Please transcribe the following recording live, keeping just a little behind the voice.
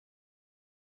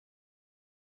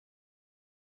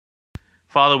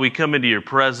Father, we come into your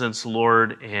presence,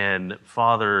 Lord, and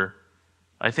Father,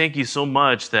 I thank you so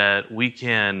much that we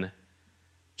can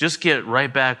just get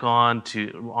right back on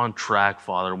track,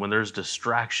 Father, when there's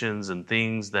distractions and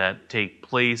things that take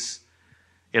place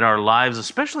in our lives,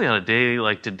 especially on a day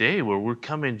like today where we're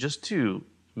coming just to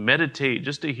meditate,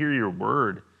 just to hear your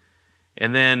word.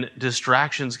 And then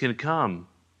distractions can come.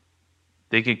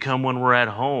 They can come when we're at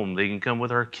home. They can come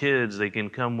with our kids. They can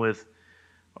come with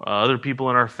other people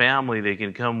in our family. They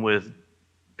can come with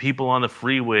people on the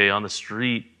freeway, on the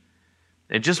street.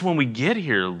 And just when we get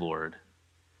here, Lord,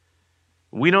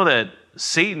 we know that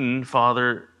Satan,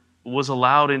 Father, was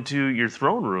allowed into your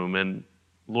throne room. And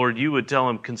Lord, you would tell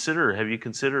him, have you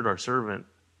considered our servant?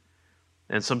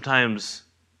 And sometimes,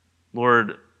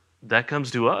 Lord, that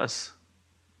comes to us.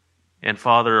 And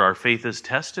Father, our faith is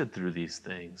tested through these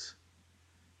things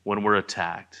when we're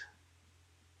attacked.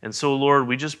 And so, Lord,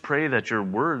 we just pray that your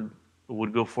word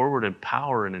would go forward in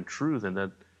power and in truth, and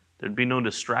that there'd be no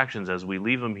distractions as we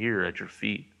leave them here at your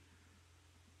feet.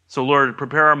 So, Lord,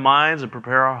 prepare our minds and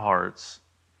prepare our hearts.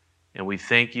 And we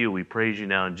thank you. We praise you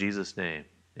now in Jesus' name.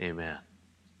 Amen.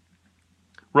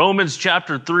 Romans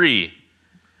chapter 3.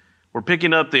 We're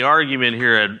picking up the argument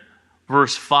here at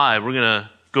verse 5. We're going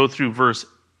to go through verse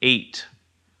 8.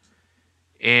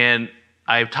 And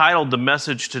I've titled the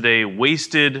message today,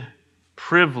 Wasted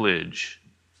Privilege,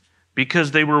 because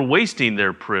they were wasting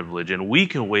their privilege, and we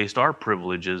can waste our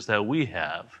privileges that we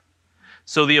have.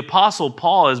 So the Apostle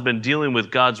Paul has been dealing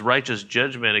with God's righteous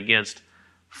judgment against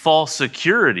false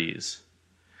securities.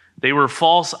 They were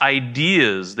false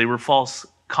ideas, they were false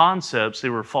concepts, they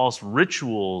were false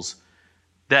rituals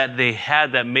that they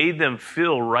had that made them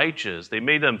feel righteous. They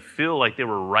made them feel like they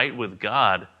were right with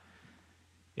God.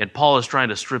 And Paul is trying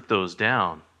to strip those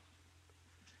down.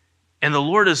 And the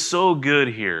Lord is so good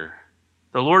here.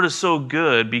 The Lord is so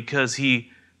good because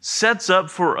he sets up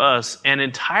for us an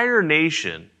entire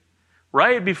nation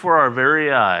right before our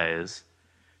very eyes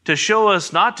to show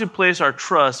us not to place our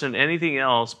trust in anything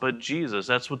else but Jesus.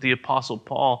 That's what the Apostle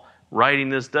Paul writing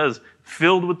this does,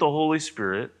 filled with the Holy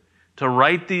Spirit, to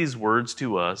write these words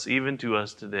to us, even to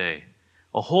us today.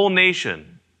 A whole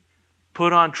nation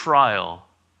put on trial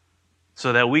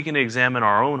so that we can examine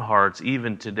our own hearts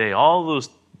even today, all those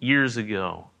years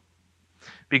ago.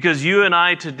 Because you and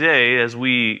I today, as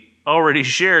we already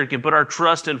shared, can put our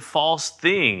trust in false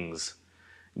things,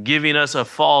 giving us a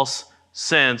false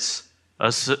sense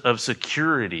of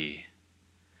security.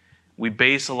 We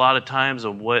base a lot of times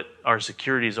of what our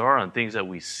securities are on things that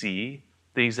we see,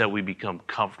 things that we become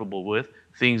comfortable with,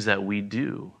 things that we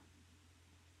do.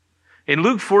 In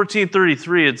Luke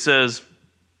 14:33, it says,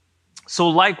 "So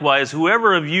likewise,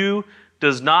 whoever of you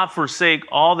does not forsake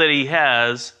all that he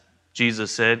has,"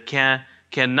 Jesus said,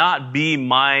 cannot be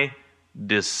my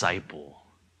disciple."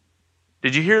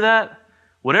 Did you hear that?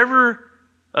 Whoever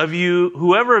of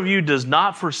you does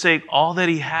not forsake all that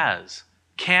he has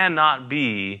cannot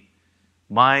be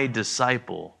my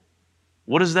disciple.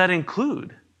 What does that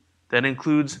include? That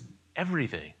includes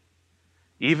everything,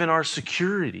 even our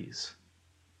securities.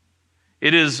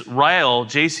 It is Ryle,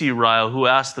 J.C. Ryle, who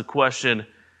asked the question,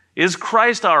 is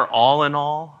Christ our all in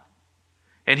all?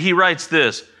 And he writes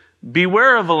this,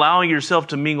 "Beware of allowing yourself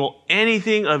to mingle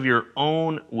anything of your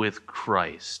own with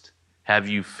Christ. Have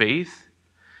you faith?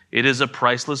 It is a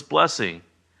priceless blessing.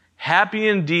 Happy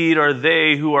indeed are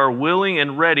they who are willing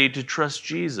and ready to trust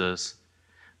Jesus.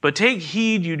 But take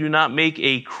heed you do not make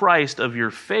a Christ of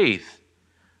your faith.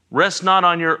 Rest not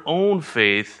on your own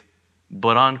faith,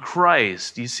 but on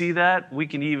Christ." You see that? We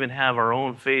can even have our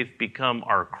own faith become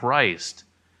our Christ.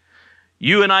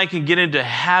 You and I can get into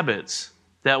habits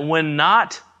that when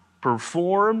not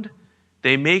performed,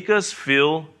 they make us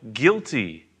feel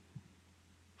guilty.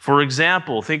 For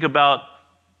example, think about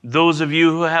those of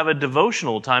you who have a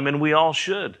devotional time, and we all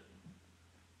should.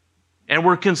 And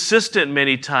we're consistent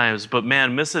many times, but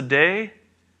man, miss a day,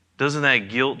 doesn't that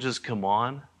guilt just come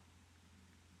on?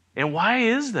 And why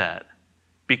is that?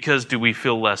 Because do we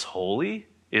feel less holy?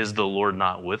 Is the Lord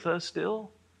not with us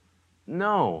still?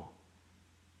 No.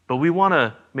 But we want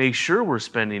to make sure we're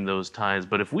spending those times.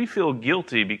 But if we feel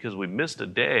guilty because we missed a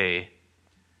day,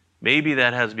 maybe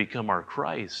that has become our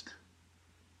Christ.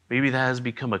 Maybe that has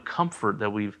become a comfort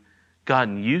that we've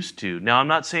gotten used to. Now, I'm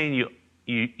not saying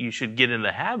you should get in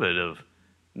the habit of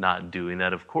not doing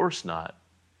that. Of course not.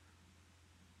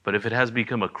 But if it has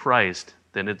become a Christ,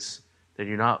 then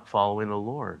you're not following the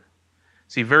Lord.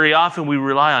 See, very often we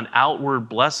rely on outward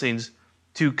blessings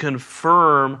to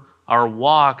confirm our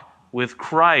walk with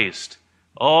Christ.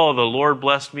 Oh, the Lord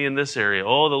blessed me in this area.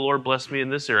 Oh, the Lord blessed me in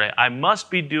this area. I must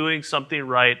be doing something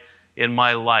right in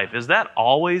my life. Is that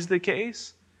always the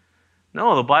case?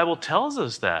 No, the Bible tells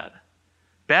us that.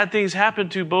 Bad things happen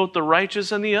to both the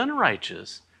righteous and the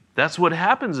unrighteous. That's what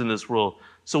happens in this world.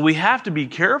 So we have to be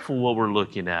careful what we're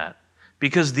looking at,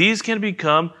 because these can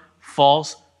become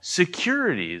false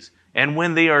securities. And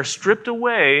when they are stripped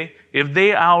away, if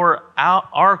they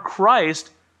are Christ,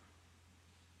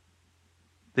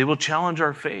 they will challenge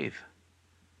our faith.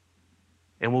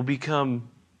 And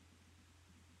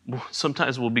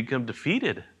sometimes we'll become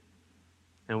defeated.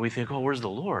 And we think, oh, where's the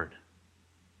Lord?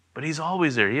 But He's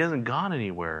always there. He hasn't gone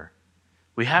anywhere.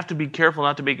 We have to be careful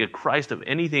not to make a Christ of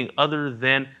anything other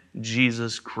than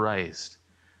Jesus Christ.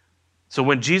 So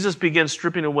when Jesus begins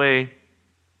stripping away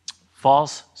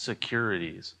false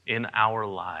securities in our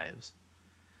lives,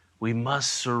 we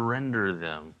must surrender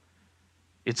them.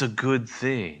 It's a good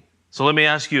thing. So let me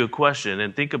ask you a question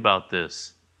and think about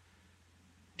this.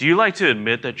 Do you like to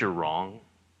admit that you're wrong?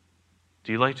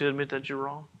 Do you like to admit that you're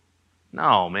wrong?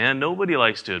 No, man, nobody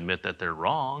likes to admit that they're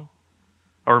wrong.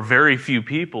 Or very few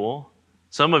people.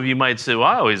 Some of you might say, well,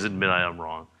 I always admit I am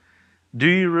wrong. Do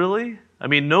you really? I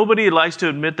mean, nobody likes to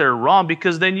admit they're wrong,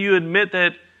 because then you admit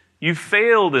that you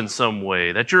failed in some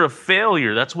way, that you're a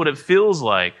failure. That's what it feels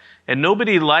like. And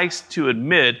nobody likes to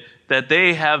admit that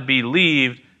they have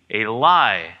believed a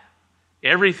lie.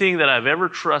 Everything that I've ever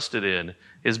trusted in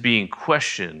is being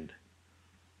questioned.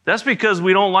 That's because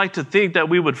we don't like to think that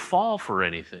we would fall for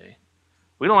anything.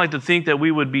 We don't like to think that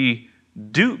we would be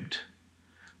duped.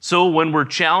 So when we're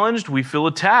challenged, we feel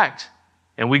attacked,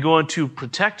 and we go into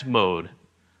protect mode,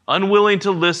 unwilling to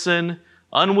listen,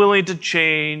 unwilling to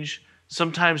change.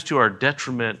 Sometimes to our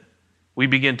detriment, we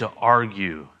begin to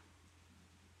argue.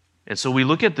 And so we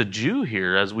look at the Jew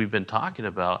here, as we've been talking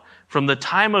about. From the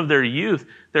time of their youth,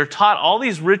 they're taught all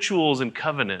these rituals and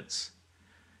covenants.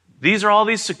 These are all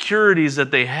these securities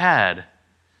that they had.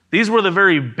 These were the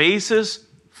very basis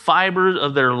fibers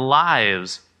of their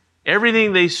lives,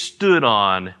 everything they stood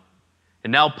on.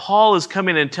 And now Paul is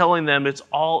coming and telling them it's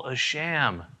all a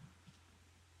sham.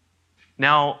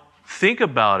 Now, think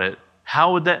about it.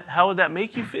 How would that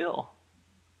make you feel?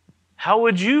 How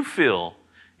would you feel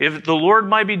if the Lord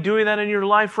might be doing that in your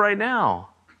life right now?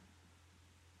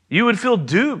 You would feel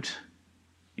duped.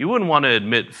 You wouldn't want to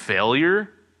admit failure,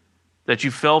 that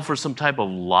you fell for some type of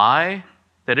lie,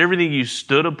 that everything you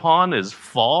stood upon is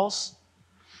false.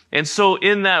 And so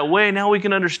in that way, now we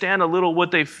can understand a little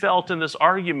what they felt in this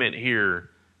argument here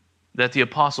that the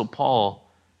Apostle Paul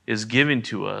is giving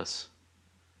to us.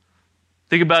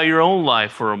 Think about your own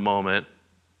life for a moment.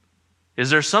 Is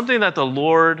there something that the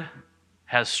Lord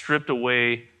has stripped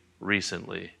away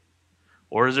recently?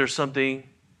 Or is there something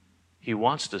He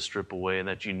wants to strip away and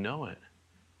that you know it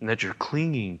and that you're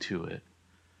clinging to it?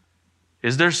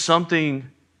 Is there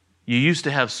something you used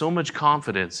to have so much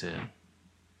confidence in,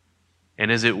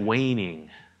 and is it waning?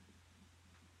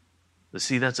 But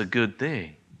see, that's a good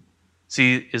thing.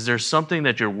 See, is there something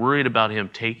that you're worried about Him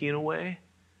taking away?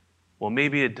 Well,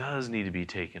 maybe it does need to be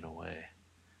taken away.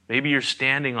 Maybe you're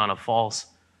standing on a false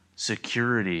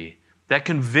security. That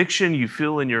conviction you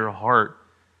feel in your heart,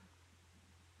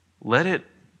 let it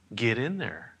get in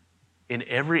there in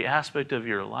every aspect of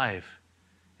your life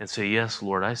and say, yes,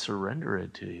 Lord, I surrender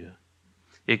it to you.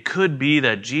 It could be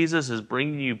that Jesus is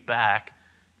bringing you back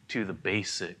to the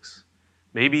basics.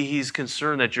 Maybe He's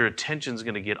concerned that your attention is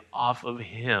going to get off of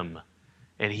Him,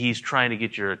 and He's trying to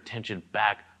get your attention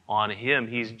back on Him.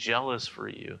 He's jealous for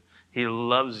you. He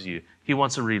loves you. He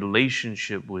wants a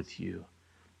relationship with you.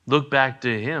 Look back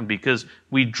to Him, because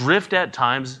we drift at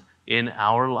times in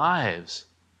our lives.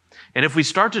 And if we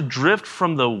start to drift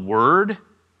from the Word,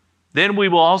 then we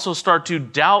will also start to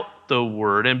doubt the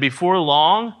Word. And before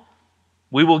long,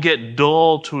 we will get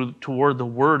dull toward the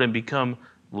Word and become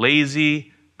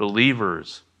lazy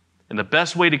believers. And the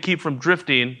best way to keep from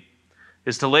drifting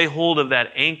is to lay hold of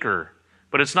that anchor.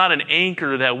 But it's not an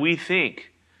anchor that we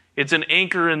think. It's an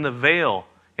anchor in the veil,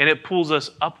 and it pulls us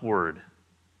upward.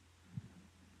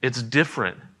 It's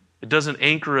different. It doesn't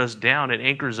anchor us down. It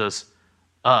anchors us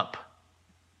up.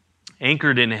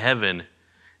 Anchored in heaven.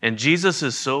 And Jesus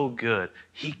is so good.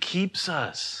 He keeps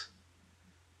us.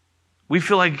 We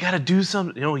feel like we got to do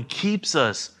something. He keeps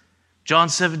us. John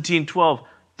 17:12.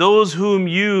 Those whom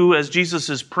you, as Jesus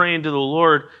is praying to the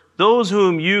Lord, those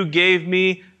whom you gave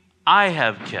me, I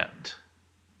have kept.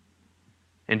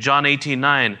 In John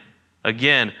 18:9,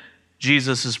 again,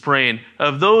 Jesus is praying,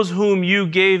 of those whom you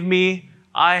gave me,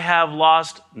 I have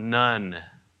lost none.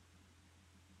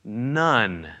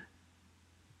 None.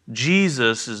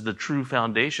 Jesus is the true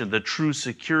foundation, the true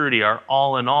security, our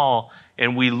all in all,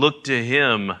 and we look to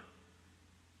Him.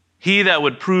 He that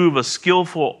would prove a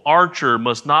skillful archer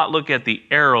must not look at the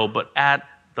arrow, but at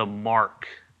the mark.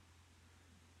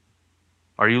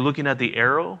 Are you looking at the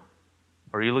arrow?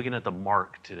 Or are you looking at the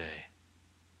mark today?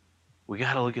 We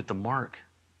got to look at the mark.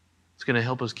 It's going to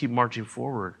help us keep marching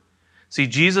forward. See,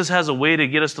 Jesus has a way to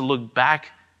get us to look back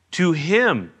to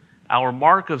Him, our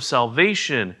mark of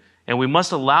salvation, and we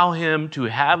must allow Him to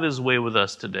have His way with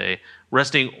us today,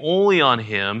 resting only on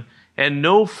Him and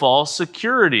no false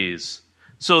securities.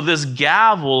 So this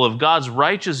gavel of God's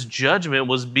righteous judgment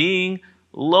was being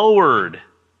lowered.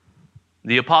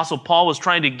 The Apostle Paul was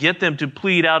trying to get them to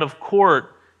plead out of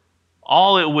court.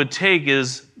 All it would take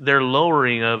is their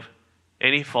lowering of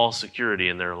any false security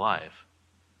in their life.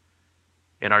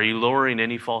 And are you lowering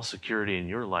any false security in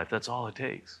your life? That's all it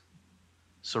takes.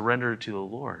 Surrender to the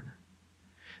Lord.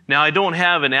 Now, I don't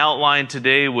have an outline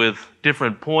today with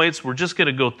different points. We're just going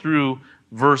to go through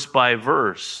verse by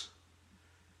verse.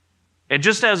 And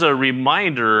just as a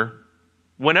reminder,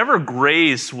 whenever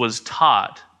grace was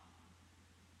taught,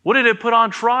 what did it put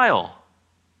on trial?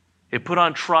 It put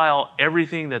on trial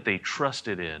everything that they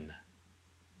trusted in.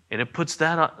 And it puts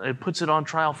it on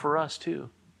trial for us too.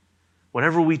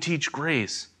 Whenever we teach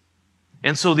grace.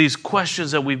 And so these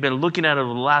questions that we've been looking at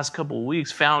over the last couple of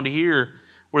weeks found here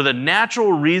were the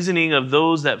natural reasoning of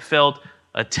those that felt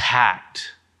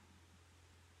attacked.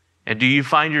 And do you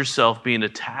find yourself being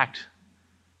attacked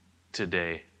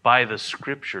today by the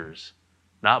Scriptures?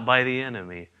 Not by the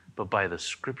enemy, but by the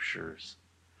Scriptures.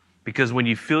 Because when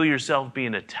you feel yourself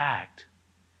being attacked,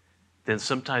 then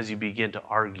sometimes you begin to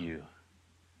argue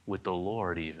with the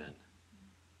Lord even.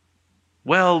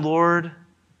 Well, Lord,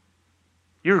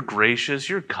 you're gracious,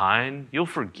 you're kind, you'll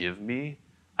forgive me.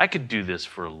 I could do this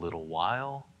for a little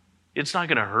while. It's not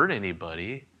going to hurt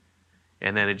anybody.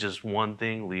 And then one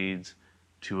thing leads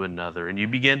to another. And you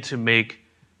begin to make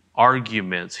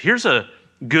arguments. Here's a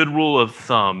good rule of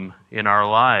thumb in our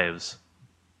lives.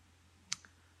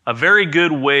 A very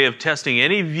good way of testing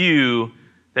any view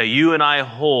that you and I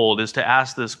hold is to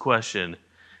ask this question.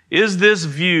 Is this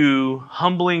view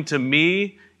humbling to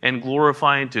me and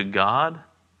glorifying to God?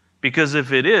 Because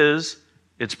if it is,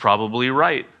 it's probably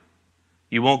right.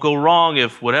 You won't go wrong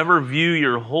if whatever view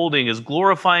you're holding is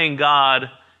glorifying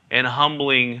God and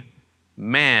humbling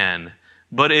man.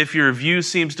 But if your view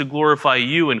seems to glorify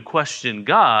you and question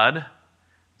God,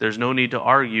 there's no need to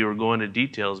argue or go into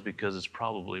details because it's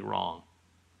probably wrong.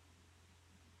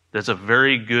 That's a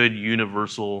very good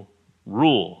universal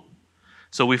rule.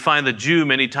 So we find the Jew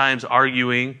many times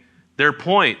arguing their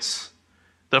points.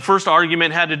 The first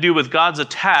argument had to do with God's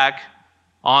attack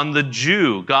on the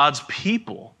Jew, God's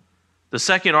people. The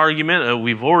second argument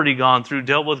we've already gone through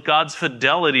dealt with God's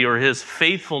fidelity or His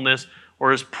faithfulness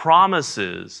or His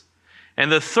promises. And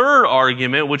the third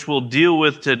argument, which we'll deal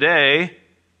with today,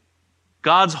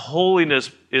 God's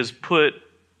holiness is put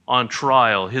on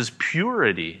trial, His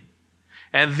purity.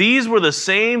 And these were the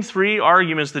same three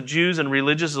arguments the Jews and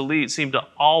religious elite seemed to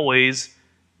always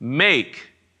make.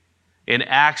 In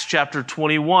Acts chapter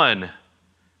 21,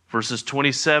 verses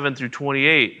 27 through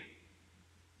 28,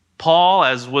 Paul,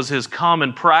 as was his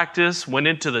common practice, went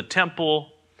into the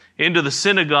temple, into the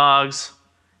synagogues,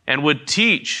 and would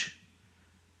teach,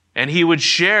 and he would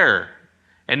share.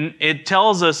 And it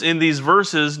tells us in these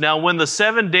verses, now when the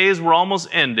 7 days were almost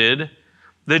ended,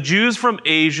 the Jews from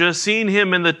Asia, seeing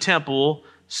him in the temple,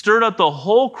 stirred up the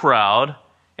whole crowd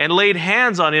and laid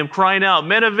hands on him, crying out,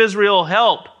 Men of Israel,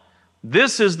 help!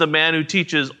 This is the man who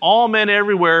teaches all men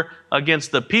everywhere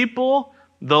against the people,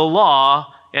 the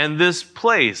law, and this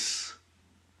place.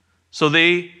 So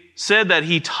they said that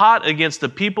he taught against the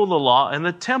people, the law, and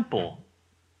the temple.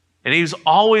 And he was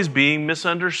always being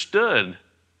misunderstood,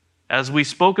 as we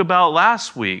spoke about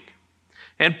last week.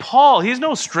 And Paul, he's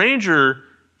no stranger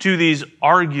to these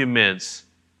arguments.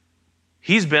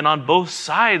 He's been on both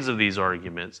sides of these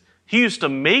arguments. He used to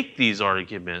make these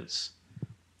arguments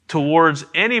towards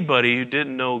anybody who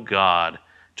didn't know God,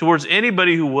 towards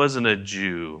anybody who wasn't a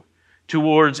Jew,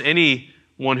 towards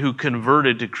anyone who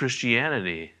converted to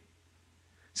Christianity.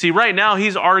 See, right now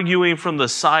he's arguing from the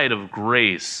side of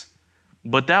grace,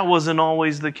 but that wasn't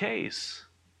always the case.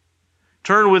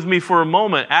 Turn with me for a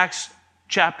moment, Acts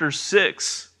chapter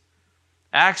 6.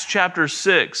 Acts chapter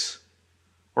 6,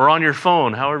 or on your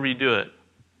phone, however you do it.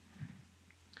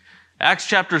 Acts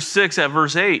chapter 6 at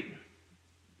verse 8.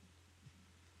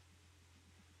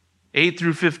 8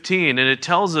 through 15, and it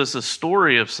tells us a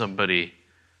story of somebody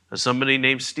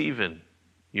named Stephen.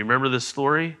 You remember this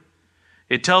story?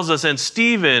 It tells us, and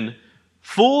Stephen,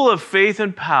 full of faith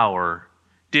and power,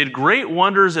 did great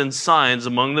wonders and signs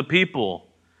among the people.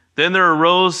 Then there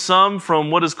arose some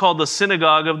from what is called the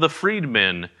synagogue of the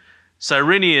freedmen,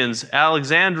 Cyrenians,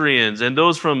 Alexandrians, and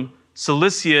those from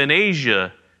Cilicia and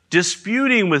Asia,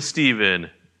 disputing with Stephen.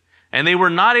 and they were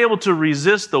not able to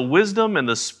resist the wisdom and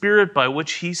the spirit by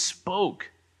which he spoke.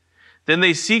 Then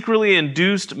they secretly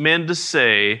induced men to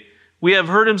say, we have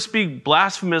heard him speak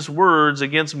blasphemous words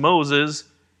against Moses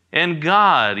and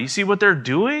God. You see what they're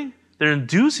doing? They're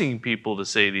inducing people to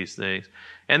say these things.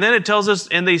 And then it tells us,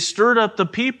 and they stirred up the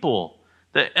people,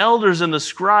 the elders and the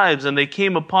scribes, and they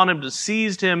came upon him to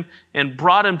seize him and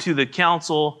brought him to the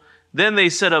council. Then they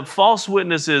set up false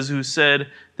witnesses who said,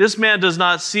 this man does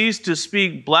not cease to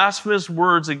speak blasphemous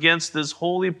words against this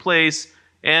holy place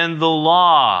and the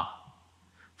law.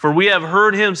 For we have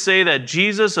heard him say that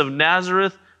Jesus of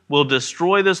Nazareth will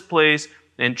destroy this place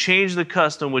and change the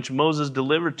custom which Moses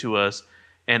delivered to us.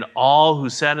 And all who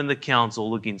sat in the council,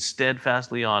 looking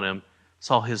steadfastly on him,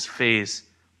 saw his face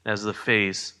as the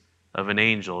face of an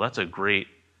angel. That's a great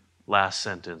last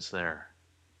sentence there.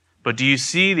 But do you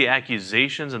see the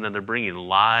accusations, and then they're bringing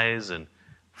lies and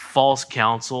false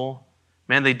counsel?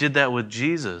 Man, they did that with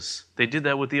Jesus. They did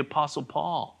that with the Apostle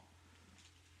Paul.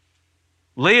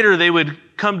 Later, they would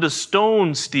come to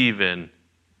stone Stephen.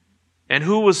 And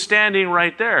who was standing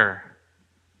right there?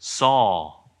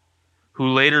 Saul, who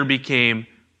later became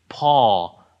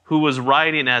Paul, who was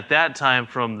writing at that time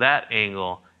from that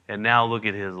angle, and now look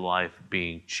at his life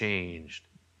being changed.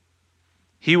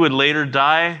 He would later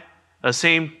die a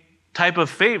same type of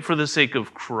fate for the sake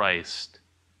of Christ.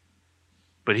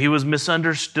 But he was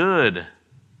misunderstood.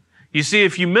 You see,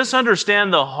 if you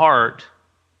misunderstand the heart,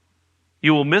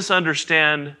 you will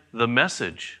misunderstand the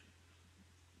message.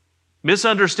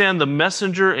 Misunderstand the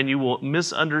messenger, and you will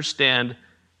misunderstand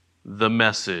the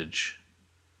message.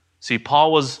 See,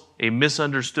 Paul was a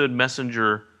misunderstood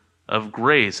messenger of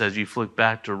grace as you flick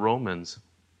back to Romans.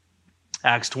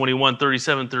 Acts 21,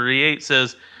 37, 38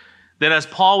 says, then as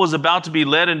Paul was about to be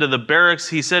led into the barracks,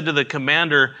 he said to the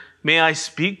commander, may I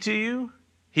speak to you?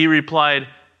 He replied,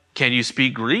 can you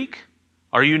speak Greek?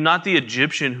 Are you not the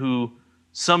Egyptian who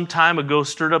some time ago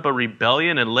stirred up a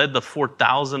rebellion and led the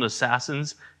 4,000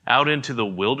 assassins out into the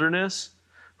wilderness?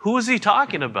 Who is he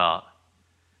talking about?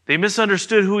 They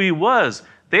misunderstood who he was.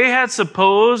 They had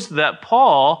supposed that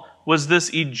Paul was this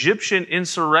Egyptian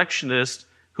insurrectionist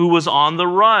who was on the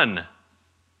run.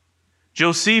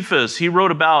 Josephus, he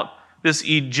wrote about this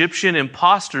Egyptian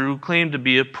impostor who claimed to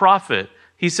be a prophet.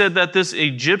 He said that this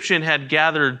Egyptian had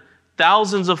gathered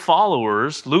thousands of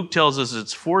followers. Luke tells us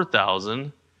it's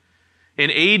 4,000.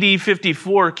 In AD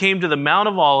 54, came to the Mount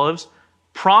of Olives,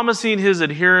 promising his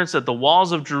adherents that the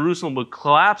walls of Jerusalem would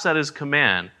collapse at his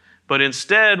command. But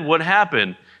instead, what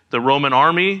happened? The Roman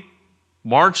army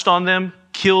marched on them,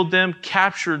 killed them,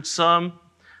 captured some,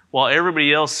 while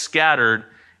everybody else scattered,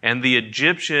 and the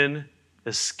Egyptian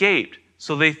escaped.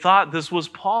 So they thought this was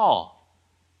Paul.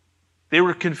 They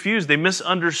were confused. They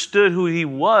misunderstood who he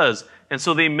was. And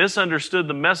so they misunderstood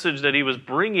the message that he was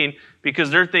bringing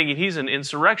because they're thinking he's an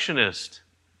insurrectionist.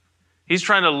 He's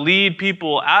trying to lead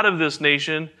people out of this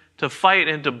nation to fight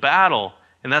and to battle.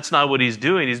 And that's not what he's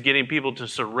doing. He's getting people to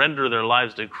surrender their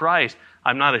lives to Christ.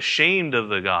 I'm not ashamed of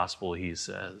the gospel, he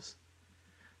says.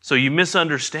 So you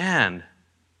misunderstand.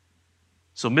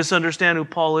 So misunderstand who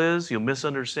Paul is. You'll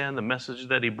misunderstand the message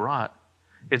that he brought.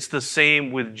 It's the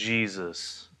same with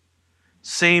Jesus.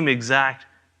 Same exact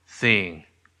thing.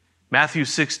 Matthew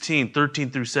 16, 13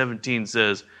 through 17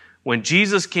 says, when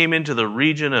Jesus came into the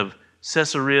region of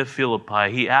Caesarea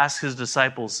Philippi, he asked his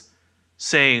disciples,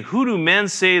 saying, who do men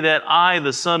say that I,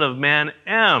 the Son of Man,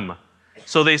 am?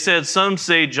 So they said, some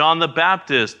say John the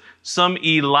Baptist, some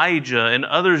Elijah, and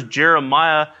others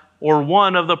Jeremiah or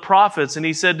one of the prophets. And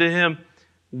he said to him,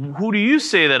 who do you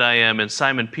say that I am? And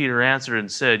Simon Peter answered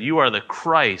and said, you are the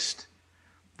Christ,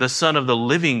 the Son of the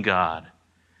living God.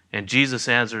 And Jesus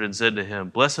answered and said to him,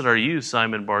 blessed are you,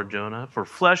 Simon Bar-Jonah, for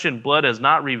flesh and blood has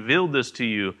not revealed this to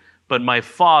you, but my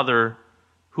Father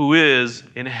who is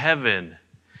in heaven.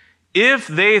 If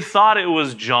they thought it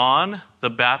was John the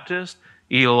Baptist,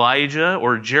 Elijah,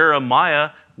 or Jeremiah,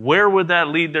 where would that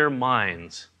lead their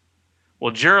minds?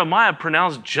 Well, Jeremiah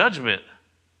pronounced judgment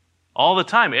all the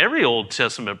time, every Old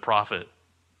Testament prophet.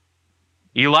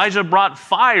 Elijah brought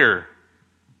fire.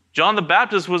 John the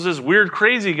Baptist was this weird,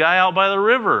 crazy guy out by the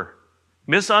river.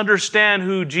 Misunderstand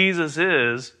who Jesus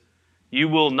is, you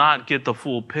will not get the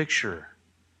full picture.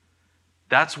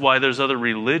 That's why there's other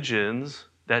religions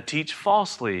that teach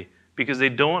falsely, because they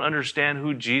don't understand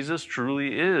who Jesus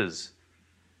truly is.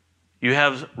 You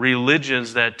have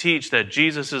religions that teach that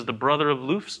Jesus is the brother of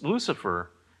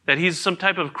Lucifer, that he's some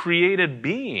type of created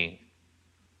being.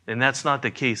 And that's not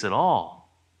the case at all.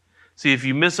 See, if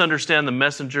you misunderstand the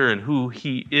messenger and who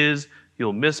he is,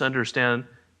 you'll misunderstand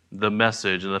the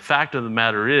message. And the fact of the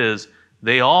matter is,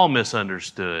 they all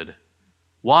misunderstood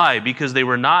Why? Because they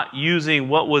were not using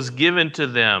what was given to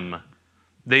them.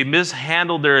 They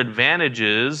mishandled their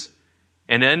advantages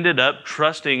and ended up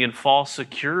trusting in false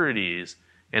securities.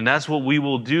 And that's what we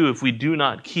will do if we do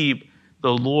not keep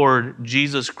the Lord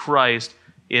Jesus Christ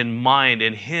in mind,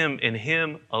 and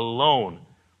Him alone.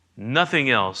 Nothing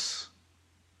else.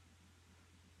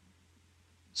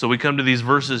 So we come to these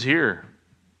verses here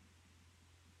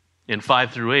in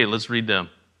 5 through 8. Let's read them.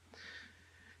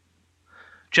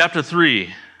 Chapter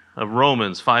 3 of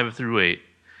Romans, 5 through 8.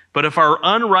 But if our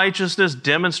unrighteousness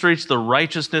demonstrates the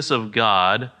righteousness of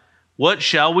God, what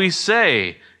shall we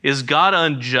say? Is God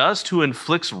unjust who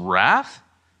inflicts wrath?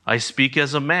 I speak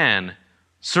as a man.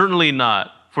 Certainly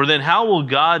not. For then how will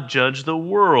God judge the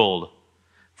world?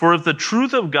 For if the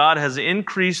truth of God has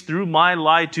increased through my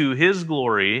lie to His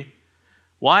glory,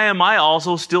 why am I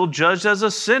also still judged as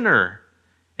a sinner?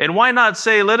 And why not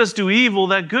say, let us do evil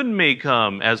that good may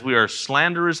come, as we are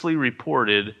slanderously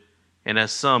reported, and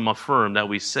as some affirm that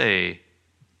we say?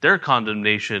 Their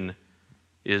condemnation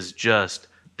is just.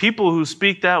 People who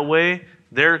speak that way,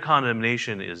 their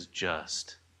condemnation is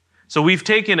just. So we've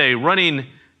taken a running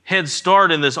head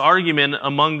start in this argument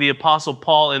among the Apostle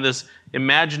Paul and this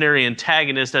imaginary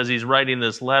antagonist as he's writing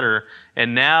this letter.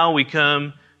 And now we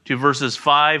come to verses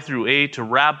 5 through 8 to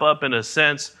wrap up, in a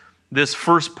sense, this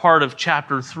first part of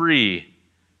chapter 3.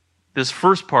 This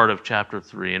first part of chapter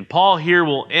 3. And Paul here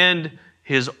will end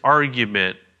his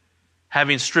argument,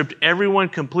 having stripped everyone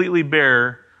completely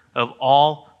bare of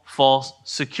all false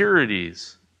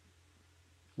securities.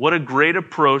 What a great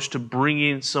approach to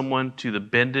bringing someone to the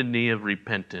bended knee of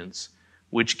repentance,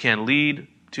 which can lead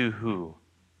to who?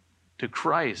 To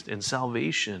Christ and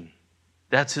salvation.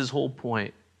 That's his whole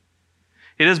point.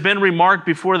 It has been remarked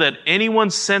before that anyone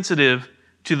sensitive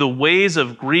to the ways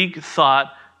of Greek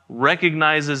thought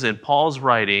recognizes in Paul's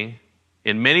writing,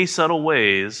 in many subtle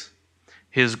ways,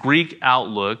 his Greek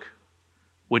outlook,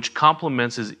 which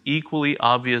complements his equally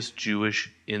obvious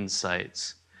Jewish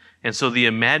insights. And so the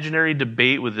imaginary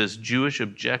debate with this Jewish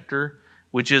objector,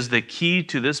 which is the key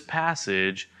to this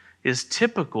passage, is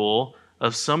typical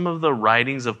of some of the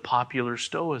writings of popular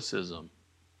Stoicism,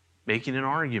 making an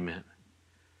argument.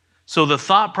 So the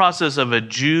thought process of a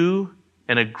Jew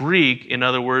and a Greek, in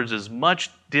other words, is much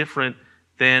different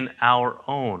than our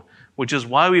own, which is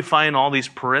why we find all these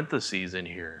parentheses in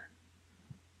here.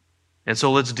 And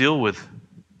so let's deal with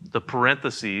the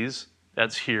parentheses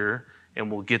that's here, and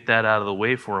we'll get that out of the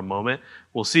way for a moment.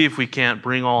 We'll see if we can't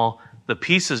bring all the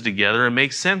pieces together and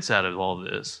make sense out of all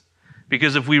this.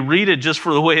 Because if we read it just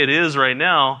for the way it is right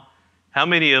now, how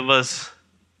many of us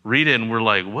read it and we're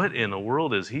like, what in the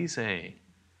world is he saying?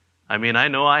 I mean, I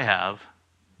know I have.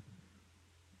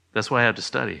 That's why I have to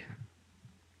study.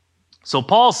 So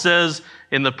Paul says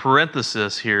in the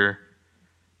parenthesis here,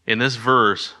 in this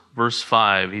verse, verse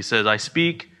 5, he says, I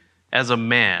speak as a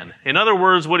man. In other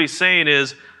words, what he's saying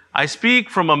is, I speak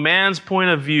from a man's point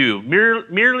of view,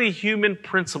 merely human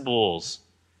principles.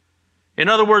 In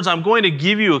other words, I'm going to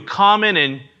give you a common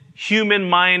and human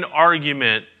mind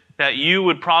argument that you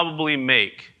would probably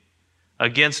make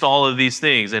against all of these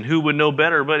things. And who would know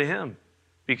better but him?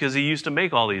 Because he used to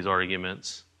make all these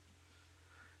arguments.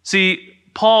 See,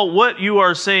 Paul, what you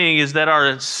are saying is that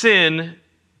our sin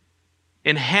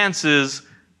enhances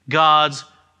God's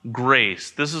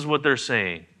grace. This is what they're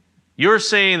saying. You're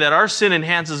saying that our sin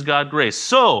enhances God's grace.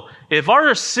 So, if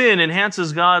our sin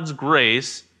enhances God's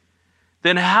grace,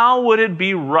 then how would it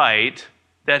be right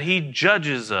that he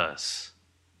judges us?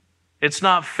 It's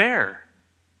not fair.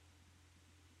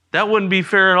 That wouldn't be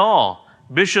fair at all.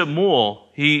 Bishop Moule,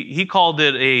 he called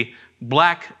it a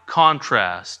black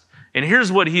contrast. And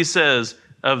here's what he says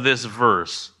of this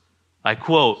verse. I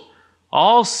quote,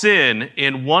 all sin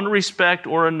in one respect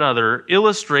or another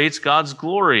illustrates God's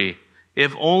glory,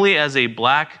 if only as a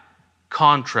black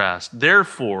contrast.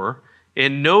 Therefore,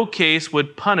 in no case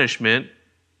would punishment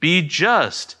be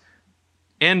just.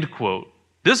 End quote.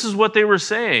 This is what they were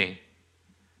saying.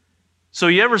 So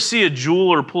you ever see a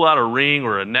jeweler pull out a ring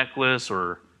or a necklace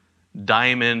or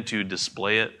diamond to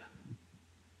display it?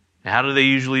 How do they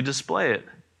usually display it?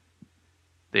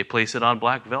 They place it on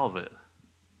black velvet.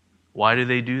 Why do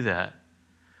they do that?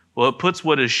 Well, it puts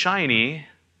what is shiny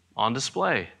on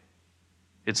display.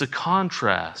 It's a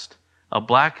contrast, a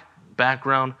black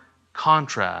background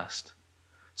contrast.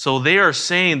 So they are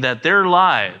saying that their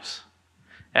lives,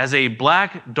 as a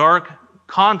black, dark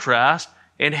contrast,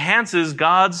 enhances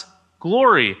God's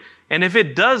glory. And if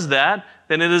it does that,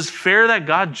 then it is fair that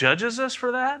God judges us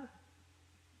for that?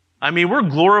 I mean, we're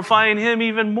glorifying him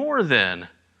even more then.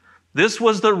 This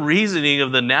was the reasoning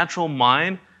of the natural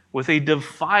mind with a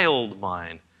defiled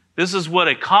mind. This is what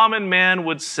a common man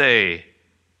would say.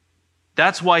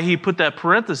 That's why he put that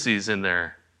parenthesis in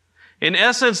there. In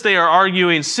essence, they are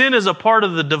arguing sin is a part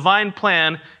of the divine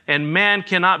plan and man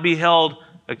cannot be held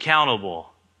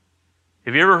accountable.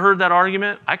 Have you ever heard that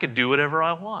argument? I could do whatever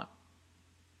I want.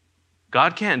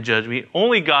 God can't judge me.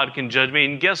 Only God can judge me.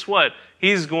 And guess what?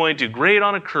 He's going to grade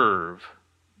on a curve.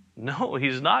 No,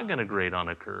 he's not going to grade on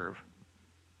a curve.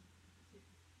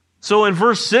 So in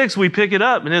verse 6, we pick it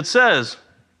up and it says,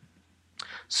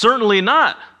 certainly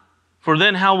not, for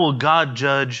then how will God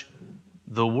judge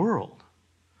the world?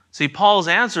 See, Paul's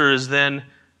answer is then,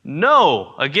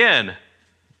 no. Again,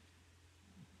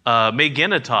 me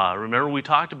geneta. Remember we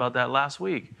talked about that last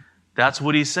week. That's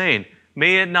what he's saying.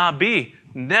 May it not be.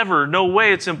 Never. No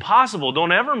way. It's impossible.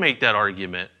 Don't ever make that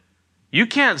argument. You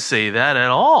can't say that at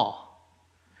all.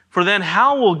 For then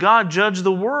how will God judge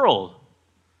the world?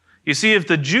 You see, if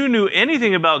the Jew knew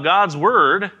anything about God's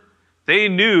word, they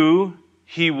knew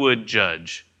he would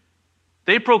judge.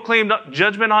 They proclaimed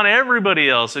judgment on everybody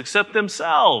else except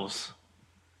themselves.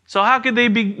 So how could they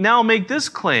now make this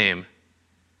claim?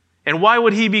 And why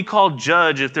would he be called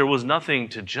judge if there was nothing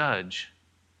to judge?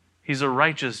 He's a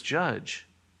righteous judge.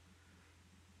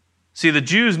 See, the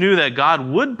Jews knew that God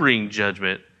would bring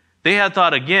judgment. They had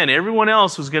thought, again, everyone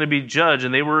else was going to be judged,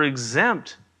 and they were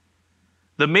exempt.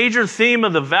 The major theme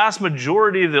of the vast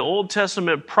majority of the Old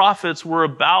Testament prophets were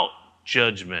about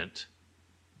judgment.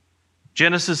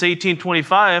 Genesis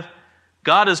 18:25,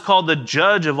 God is called the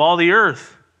judge of all the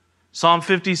earth. Psalm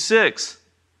 50,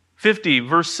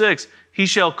 verse 6, he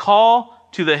shall call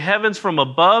to the heavens from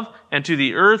above and to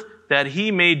the earth that he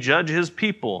may judge his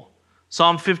people.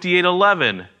 Psalm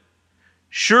 58:11,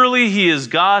 surely he is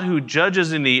God who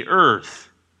judges in the earth.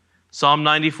 Psalm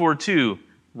 94:2,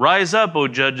 rise up, O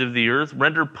judge of the earth,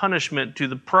 render punishment to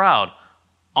the proud.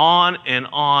 On and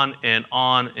on and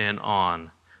on and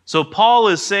on. So Paul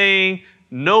is saying,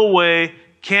 no way,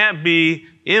 can't be,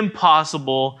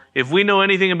 impossible. If we know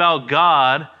anything about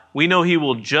God, we know he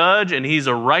will judge and he's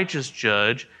a righteous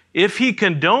judge. If he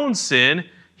condones sin,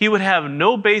 he would have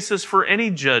no basis for any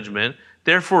judgment.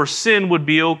 Therefore, sin would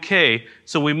be okay.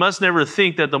 So we must never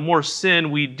think that the more sin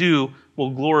we do will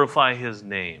glorify his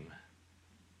name.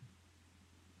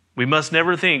 We must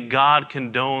never think God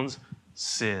condones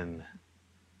sin.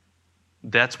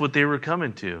 That's what they were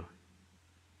coming to.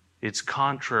 It's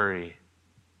contrary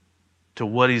to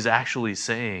what he's actually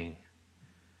saying.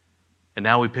 And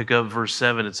now we pick up verse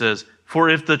 7. It says, for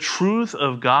if the truth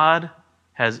of God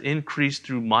has increased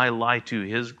through my lie to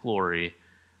his glory,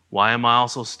 why am I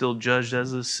also still judged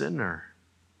as a sinner?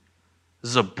 This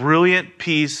is a brilliant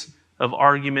piece of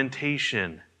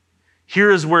argumentation. Here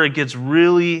is where it gets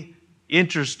really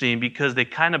interesting because they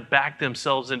kind of back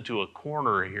themselves into a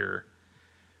corner here.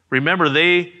 Remember,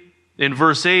 in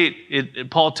verse 8,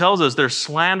 Paul tells us they're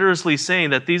slanderously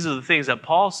saying that these are the things that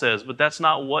Paul says, but that's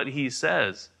not what he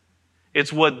says.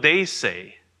 It's what they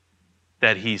say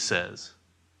that he says.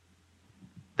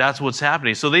 That's what's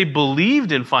happening. So they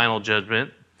believed in final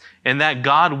judgment and that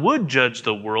God would judge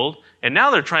the world, and now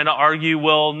they're trying to argue,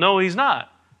 well, no, he's not.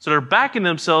 So they're backing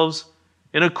themselves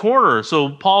in a corner. So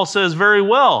Paul says, very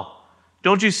well,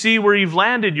 don't you see where you've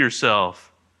landed yourself?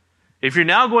 If you're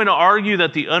now going to argue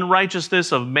that the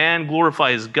unrighteousness of man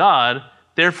glorifies God,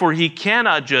 therefore he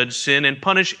cannot judge sin and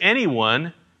punish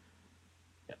anyone,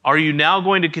 are you now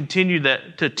going to continue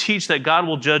to teach that God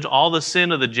will judge all the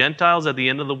sin of the Gentiles at the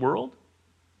end of the world?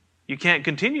 You can't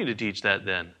continue to teach that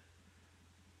then.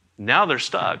 Now they're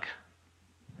stuck.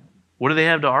 What do they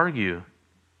have to argue?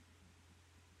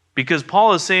 Because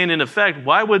Paul is saying, in effect,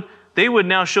 they would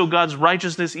now show God's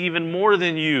righteousness even more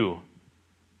than you.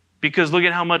 Because look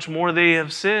at how much more they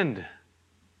have sinned.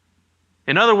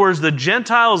 In other words, the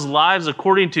Gentiles' lives,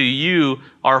 according to you,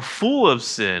 are full of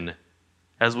sin,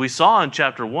 as we saw in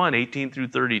chapter 1, 18 through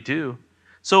 32.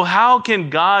 So how can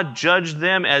God judge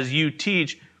them as you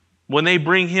teach when they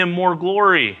bring him more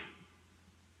glory?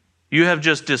 You have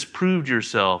just disproved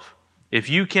yourself. If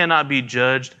you cannot be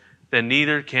judged, then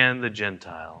neither can the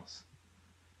Gentiles.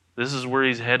 This is where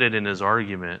he's headed in his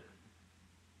argument.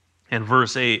 In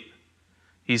verse 8,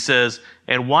 he says,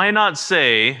 and why not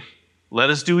say, let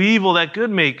us do evil that good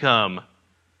may come,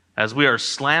 as we are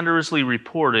slanderously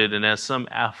reported and as some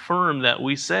affirm that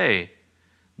we say.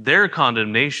 Their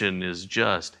condemnation is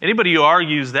just. Anybody who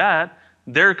argues that,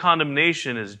 their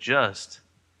condemnation is just.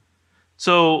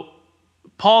 So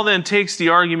Paul then takes the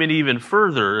argument even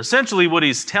further. Essentially what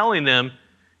he's telling them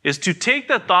is to take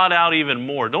the thought out even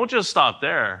more. Don't just stop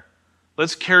there.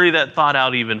 Let's carry that thought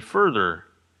out even further.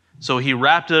 So he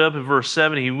wrapped it up in verse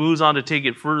 7. He moves on to take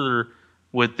it further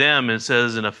with them and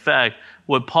says, in effect,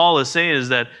 what Paul is saying is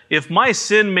that if my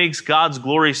sin makes God's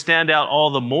glory stand out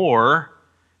all the more,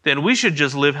 then we should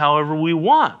just live however we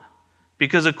want.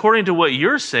 Because according to what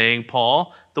you're saying,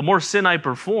 Paul, the more sin I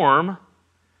perform,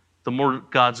 the more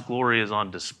God's glory is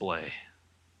on display.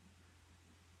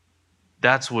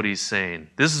 That's what he's saying.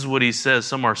 This is what he says.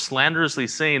 Some are slanderously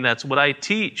saying that's what I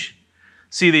teach.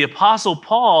 See, the Apostle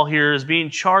Paul here is being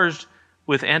charged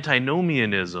with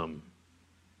antinomianism.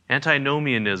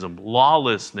 Antinomianism,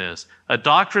 lawlessness, a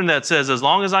doctrine that says as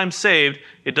long as I'm saved,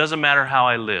 it doesn't matter how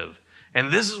I live.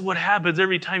 And this is what happens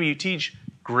every time you teach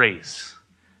grace.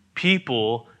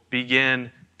 People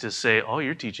begin to say, oh,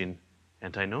 you're teaching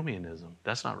antinomianism.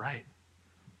 That's not right.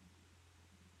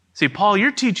 See, Paul,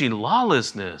 you're teaching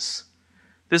lawlessness.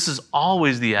 This is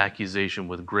always the accusation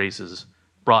with grace is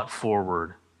brought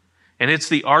forward. And it's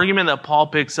the argument that Paul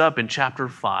picks up in chapter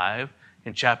 5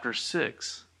 and chapter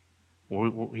 6.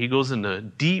 He goes into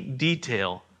deep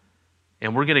detail,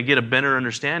 and we're going to get a better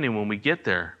understanding when we get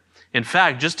there. In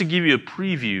fact, just to give you a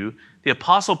preview, the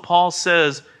Apostle Paul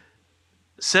says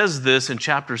this in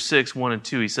chapter 6, 1 and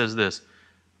 2. He says this,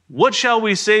 "What shall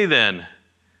we say then?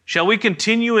 Shall we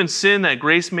continue in sin that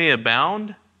grace may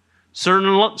abound?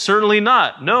 Certainly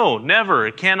not. No, never.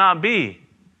 It cannot be.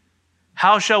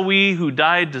 How shall we who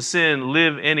died to sin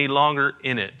live any longer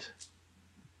in it?"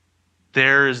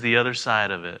 There is the other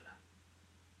side of it.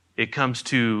 It comes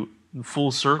to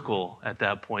full circle at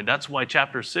that point. That's why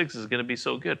chapter 6 is going to be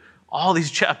so good. All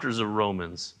these chapters of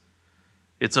Romans,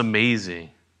 it's amazing.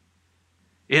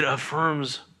 It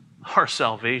affirms our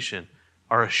salvation,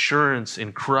 our assurance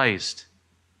in Christ.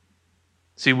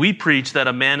 See, we preach that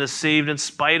a man is saved in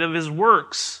spite of his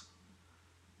works.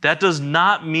 That does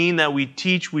not mean that we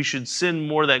teach we should sin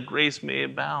more that grace may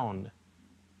abound.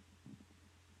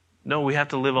 No, we have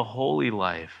to live a holy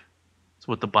life. That's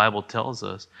what the Bible tells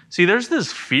us. See, there's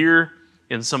this fear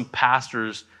in some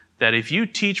pastors that if you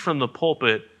teach from the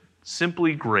pulpit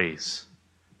simply grace,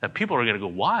 that people are going to go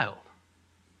wild.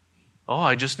 Oh,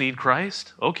 I just need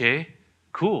Christ? Okay,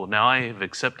 cool. Now I have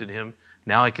accepted him.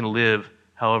 Now I can live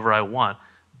however I want.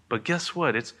 But guess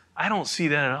what? I don't see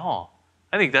that at all.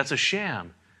 I think that's a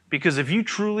sham. Because if you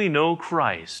truly know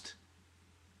Christ,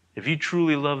 if you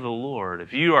truly love the Lord,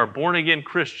 if you are a born-again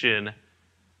Christian,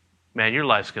 man, your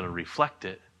life's going to reflect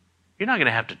it. You're not going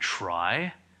to have to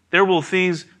try. There will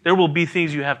be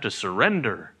things you have to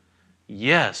surrender.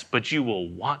 Yes, but you will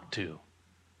want to.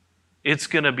 It's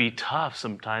going to be tough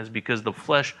sometimes because the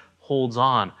flesh holds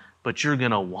on, but you're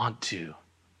going to want to.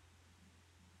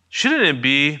 Shouldn't it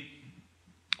be,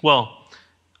 well,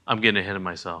 I'm getting ahead of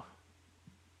myself.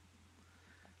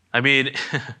 I mean,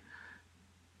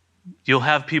 you'll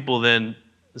have people then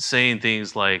saying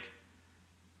things like,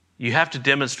 you have to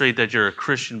demonstrate that you're a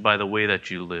Christian by the way that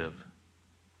you live.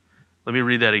 Let me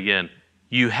read that again.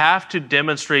 You have to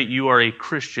demonstrate you are a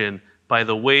Christian by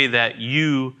the way that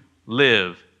you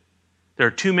live. There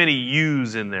are too many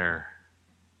yous in there.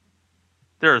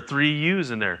 There are 3 yous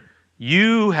in there.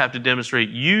 You have to demonstrate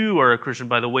you are a Christian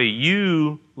by the way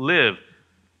you live.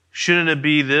 Shouldn't it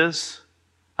be this?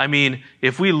 I mean,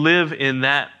 if we live in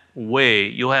that way,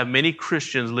 you'll have many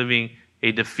Christians living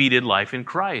a defeated life in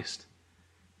Christ.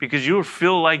 Because you'll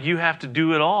feel like you have to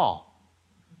do it all.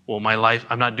 Well, my life,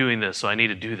 I'm not doing this, so I need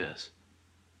to do this.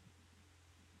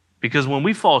 Because when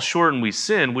we fall short and we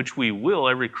sin, which we will,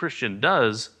 every Christian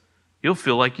does, you'll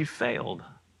feel like you failed.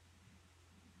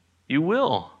 You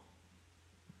will.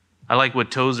 I like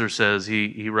what Tozer says.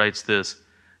 He writes this,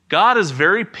 God is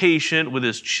very patient with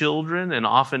his children and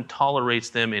often tolerates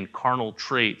them in carnal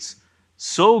traits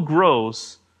so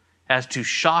gross as to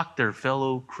shock their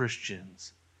fellow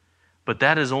Christians. But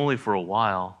that is only for a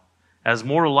while. As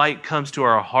more light comes to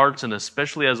our hearts, and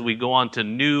especially as we go on to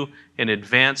new and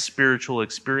advanced spiritual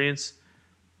experience,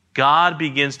 God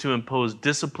begins to impose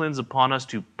disciplines upon us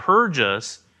to purge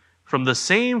us from the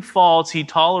same faults he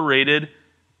tolerated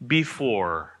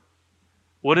before.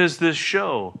 What does this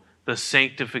show? The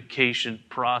sanctification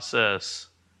process,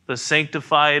 the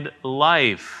sanctified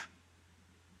life.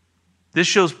 This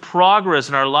shows progress,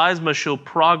 and our lives must show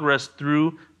progress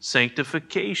through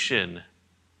sanctification.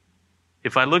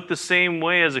 If I look the same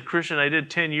way as a Christian I did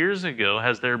 10 years ago,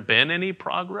 has there been any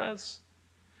progress?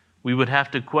 We would have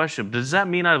to question, does that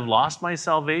mean I've lost my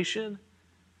salvation?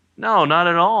 No, not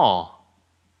at all.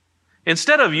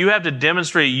 Instead of you have to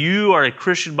demonstrate you are a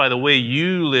Christian by the way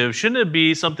you live, shouldn't it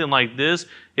be something like this?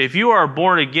 If you are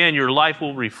born again, your life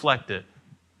will reflect it.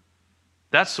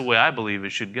 That's the way I believe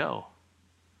it should go.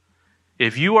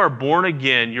 If you are born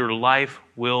again, your life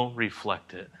will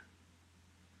reflect it.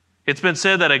 It's been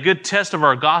said that a good test of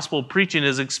our gospel preaching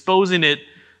is exposing it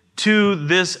to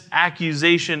this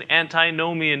accusation,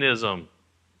 antinomianism.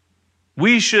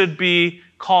 We should be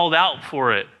called out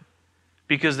for it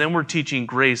because then we're teaching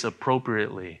grace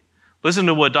appropriately. Listen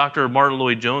to what Dr. Martin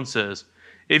Lloyd-Jones says.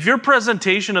 If your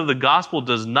presentation of the gospel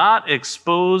does not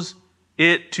expose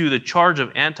it to the charge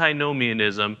of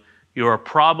antinomianism, you are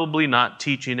probably not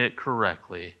teaching it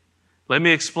correctly. Let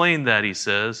me explain that, he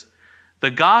says. The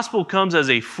gospel comes as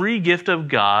a free gift of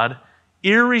God,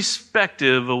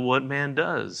 irrespective of what man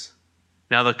does.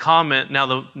 Now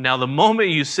the moment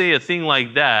you say a thing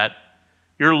like that,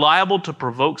 you're liable to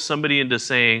provoke somebody into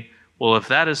saying, well, if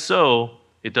that is so,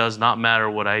 it does not matter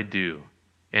what I do.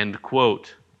 End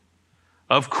quote.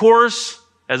 Of course,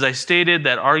 as I stated,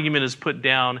 that argument is put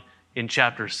down in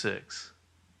chapter 6.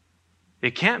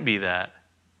 It can't be that.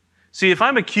 See, if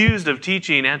I'm accused of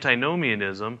teaching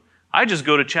antinomianism, I just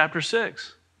go to chapter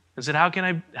 6 and said, how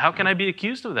can I be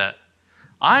accused of that?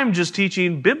 I'm just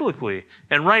teaching biblically.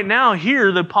 And right now,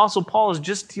 here, the Apostle Paul is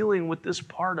just dealing with this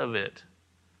part of it.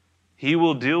 He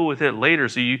will deal with it later.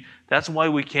 So that's why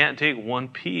we can't take one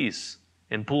piece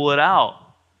and pull it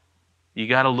out. You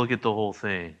got to look at the whole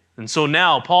thing. And so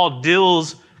now, Paul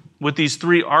deals with these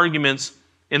three arguments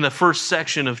in the first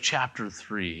section of chapter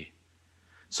 3.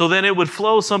 So then it would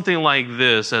flow something like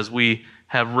this as we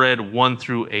have read 1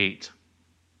 through 8.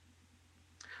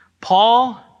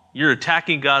 Paul, you're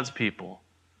attacking God's people.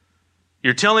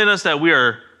 You're telling us that we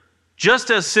are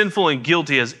just as sinful and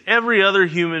guilty as every other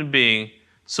human being.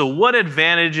 So what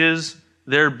advantages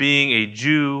there being a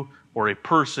Jew or a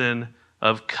person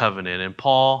of covenant? And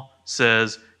Paul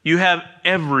says, you have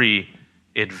every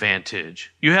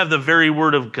advantage. You have the very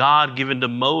word of God given to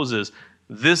Moses.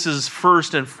 This is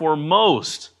first and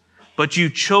foremost. But you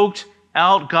choked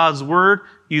out God's word.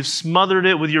 You've smothered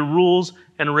it with your rules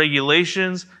and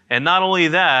regulations. And not only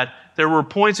that, there were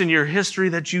points in your history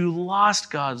that you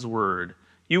lost God's word.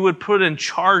 You would put in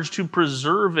charge to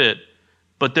preserve it,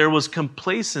 but there was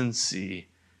complacency.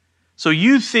 So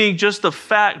you think just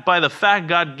by the fact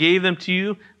God gave them to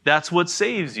you, that's what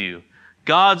saves you.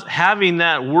 God's having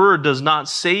that word does not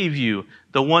save you.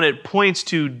 The one it points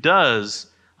to does.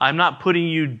 I'm not putting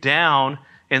you down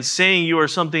and saying you are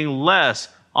something less.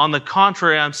 On the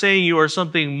contrary, I'm saying you are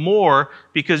something more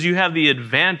because you have the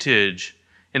advantage.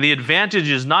 And the advantage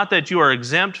is not that you are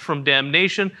exempt from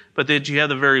damnation, but that you have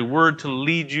the very word to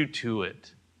lead you to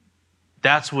it.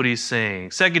 That's what he's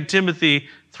saying. 2 Timothy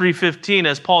 3:15,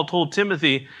 as Paul told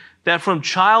Timothy, that from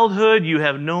childhood you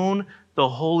have known the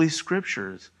Holy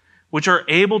Scriptures, which are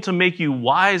able to make you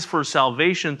wise for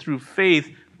salvation through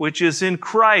faith, which is in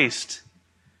Christ.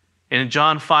 And in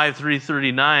John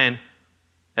 5:39,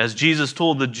 as Jesus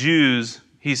told the Jews,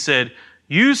 he said,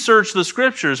 you search the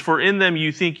Scriptures, for in them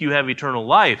you think you have eternal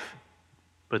life.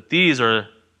 But these are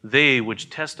they which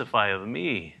testify of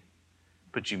me.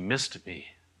 But you missed me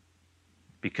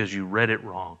because you read it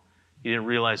wrong. You didn't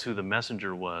realize who the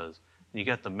messenger was. And you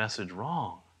got the message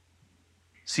wrong.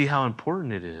 See how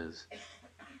important it is.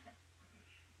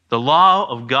 The law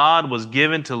of God was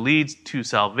given to lead to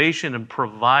salvation and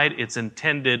provide its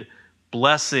intended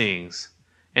blessings.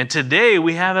 And today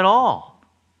we have it all.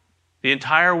 The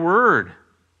entire Word.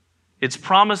 Its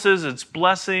promises, its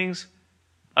blessings,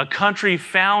 a country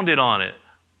founded on it.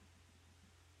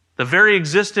 The very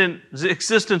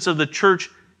existence of the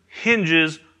church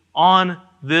hinges on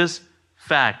this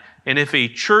fact. And if a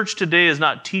church today is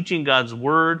not teaching God's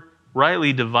word,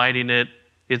 rightly dividing it,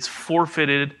 it's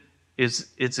forfeited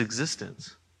its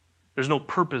existence. There's no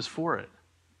purpose for it.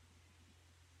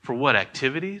 For what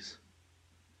activities?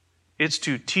 It's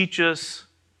to teach us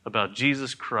about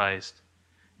Jesus Christ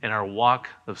and our walk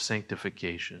of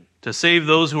sanctification. To save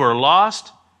those who are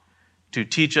lost, to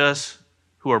teach us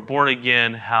who are born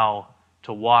again how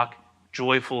to walk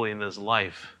joyfully in this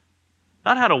life.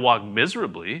 Not how to walk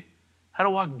miserably, how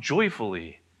to walk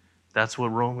joyfully. That's what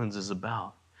Romans is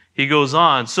about. He goes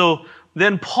on. So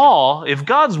then Paul, if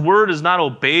God's word is not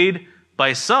obeyed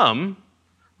by some,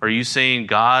 are you saying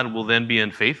God will then be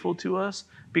unfaithful to us?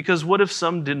 Because what if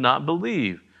some did not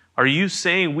believe? Are you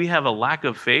saying we have a lack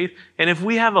of faith? And if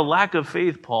we have a lack of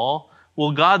faith, Paul,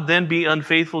 will God then be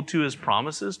unfaithful to his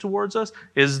promises towards us?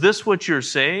 Is this what you're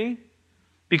saying?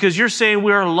 Because you're saying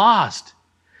we are lost.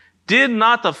 Did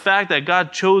not the fact that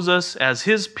God chose us as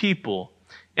his people,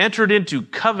 entered into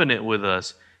covenant with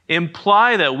us,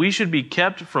 imply that we should be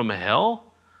kept from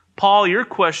hell? Paul, you're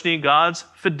questioning God's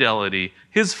fidelity,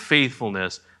 his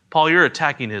faithfulness. Paul, you're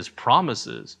attacking his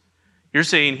promises. You're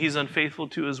saying he's unfaithful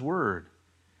to his word.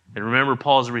 And remember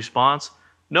Paul's response?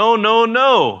 No, no,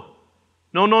 no.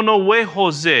 No, no, no way,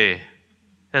 Jose,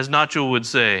 as Nacho would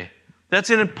say. That's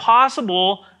an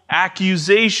impossible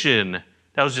accusation.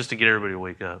 That was just to get everybody to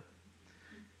wake up.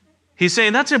 He's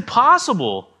saying that's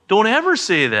impossible. Don't ever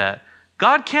say that.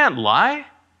 God can't lie.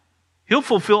 He'll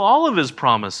fulfill all of his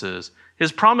promises.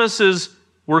 His promises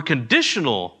were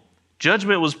conditional.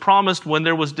 Judgment was promised when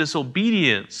there was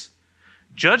disobedience.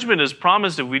 Judgment is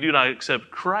promised if we do not accept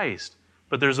Christ,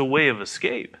 but there's a way of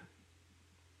escape.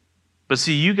 But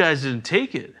see, you guys didn't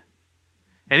take it.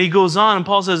 And he goes on, and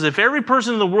Paul says, if every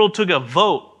person in the world took a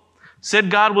vote, said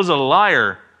God was a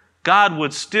liar, God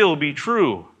would still be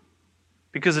true.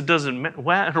 Because it doesn't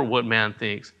matter what man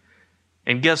thinks.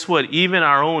 And guess what? Even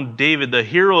our own David, the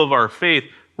hero of our faith,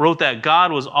 wrote that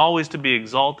God was always to be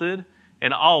exalted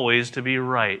and always to be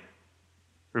right.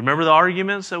 Remember the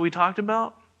arguments that we talked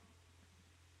about?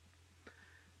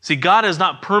 See, God has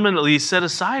not permanently set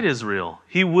aside Israel.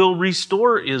 He will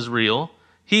restore Israel.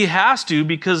 He has to,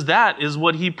 because that is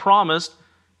what he promised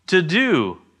to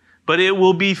do. But it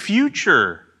will be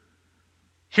future.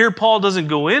 Here Paul doesn't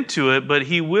go into it, but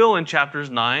he will in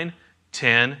chapters 9,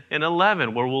 10, and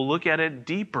 11, where we'll look at it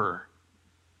deeper.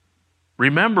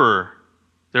 Remember,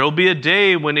 there will be a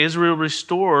day when Israel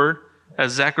restored,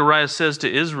 as Zechariah says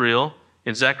to Israel.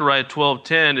 In Zechariah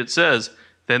 12:10, it says,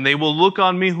 then they will look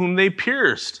on me whom they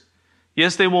pierced.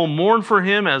 Yes, they will mourn for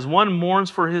him as one mourns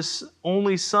for his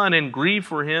only son, and grieve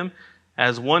for him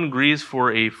as one grieves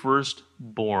for a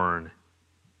firstborn.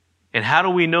 And how do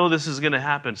we know this is going to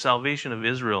happen? Salvation of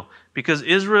Israel. Because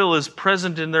Israel is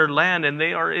present in their land and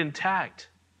they are intact.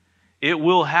 It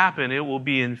will happen. It will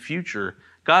be in future.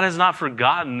 God has not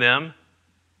forgotten them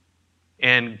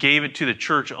and gave it to the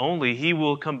church only. He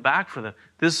will come back for them.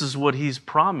 This is what he's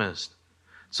promised.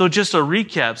 So just a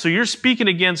recap. So you're speaking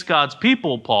against God's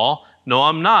people, Paul. No,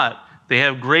 I'm not. They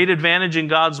have great advantage in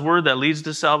God's word that leads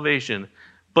to salvation.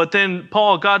 But then,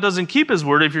 Paul, God doesn't keep his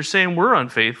word if you're saying we're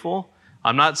unfaithful.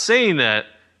 I'm not saying that.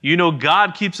 You know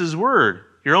God keeps his word.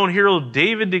 Your own hero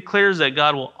David declares that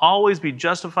God will always be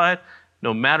justified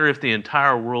no matter if the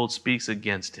entire world speaks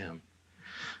against him.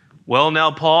 Well,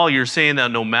 now, Paul, you're saying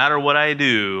that no matter what I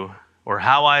do or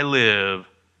how I live,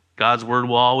 God's word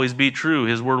will always be true.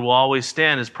 His word will always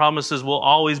stand. His promises will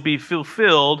always be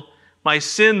fulfilled. My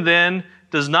sin then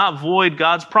does not void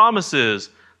God's promises.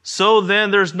 So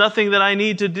then there's nothing that I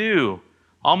need to do.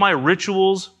 All my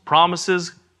rituals,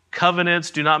 promises, covenants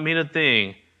do not mean a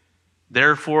thing.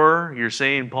 Therefore, you're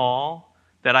saying, Paul,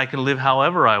 that I can live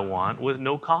however I want with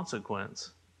no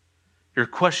consequence. You're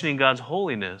questioning God's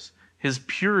holiness, his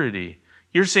purity.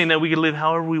 You're saying that we can live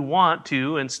however we want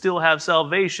to and still have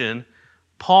salvation.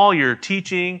 Paul, you're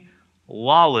teaching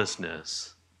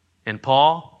lawlessness. And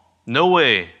Paul, no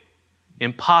way.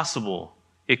 Impossible.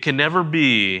 It can never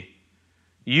be.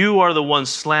 You are the one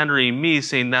slandering me,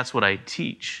 saying that's what I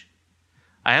teach.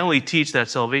 I only teach that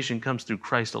salvation comes through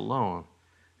Christ alone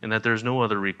and that there's no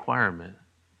other requirement.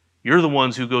 You're the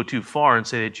ones who go too far and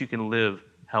say that you can live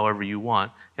however you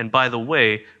want. And by the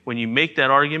way, when you make that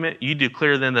argument, you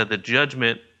declare then that the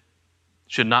judgment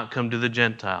should not come to the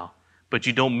Gentile. But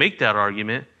you don't make that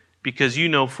argument because you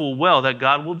know full well that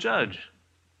God will judge.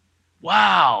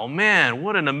 Wow, man,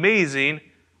 what an amazing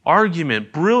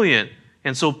argument. Brilliant.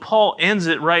 And so Paul ends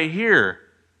it right here.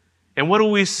 And what do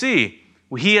we see?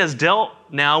 He has dealt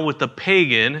now with the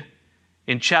pagan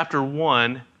in chapter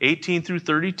 1, 18 through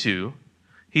 32.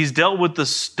 He's dealt with the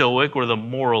stoic or the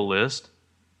moralist,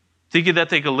 thinking that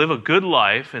they could live a good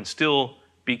life and still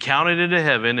be counted into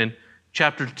heaven in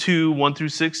chapter 2, 1 through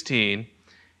 16.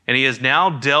 And he has now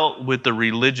dealt with the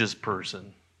religious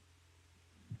person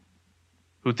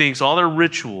who thinks all their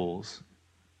rituals,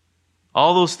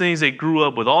 all those things they grew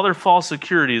up with, all their false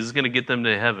securities is going to get them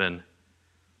to heaven.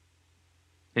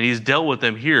 And he's dealt with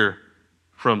them here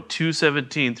from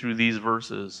 2:17 through these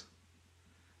verses.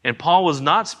 And Paul was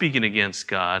not speaking against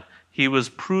God. He was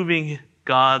proving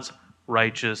God's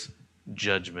righteous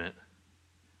judgment,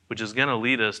 which is going to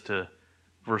lead us to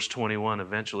verse 21,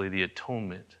 eventually, the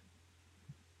atonement.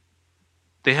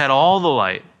 They had all the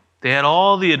light. They had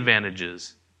all the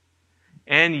advantages.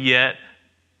 And yet,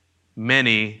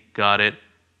 many got it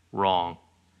wrong.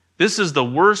 This is the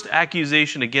worst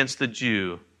accusation against the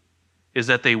Jew, is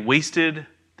that they wasted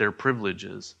their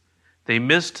privileges. They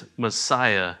missed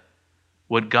Messiah,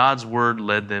 what God's word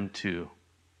led them to.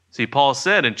 See, Paul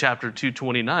said in chapter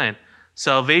 2:29,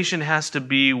 salvation has to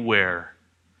be where?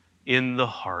 In the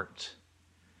heart.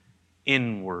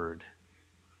 Inward.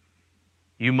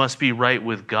 You must be right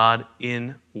with God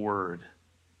in word.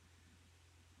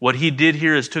 What he did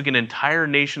here is took an entire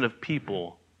nation of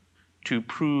people to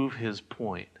prove his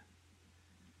point.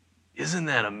 Isn't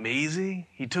that amazing?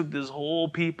 He took this whole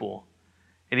people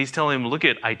and he's telling them, look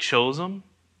at, I chose them.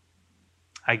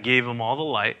 I gave them all the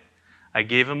light. I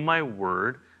gave them my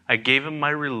word. I gave them my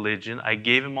religion. I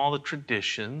gave them all the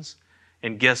traditions.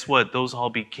 And guess what? Those all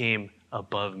became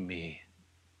above me.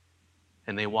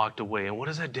 and they walked away. And what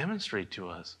does that demonstrate to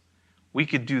us? We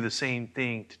could do the same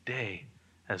thing today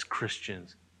as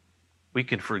Christians. We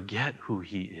can forget who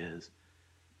he is.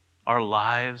 Our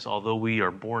lives, although we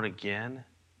are born again,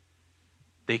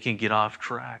 they can get off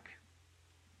track.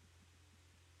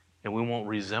 And we won't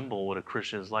resemble what a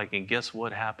Christian is like. And guess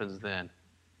what happens then?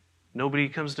 Nobody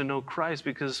comes to know Christ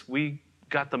because we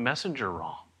got the messenger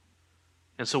wrong.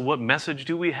 And so what message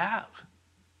do we have?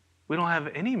 We don't have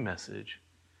any message.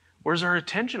 Where's our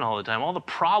attention all the time? All the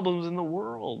problems in the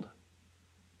world.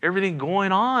 Everything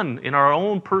going on in our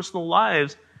own personal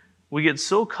lives, we get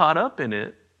so caught up in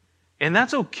it. And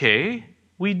that's okay.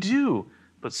 We do.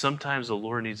 But sometimes the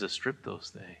Lord needs to strip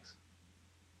those things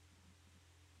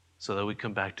so that we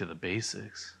come back to the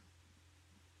basics.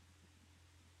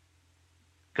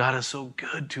 God is so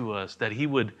good to us that he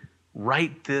would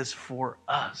write this for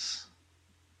us,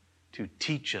 to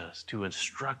teach us, to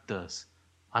instruct us.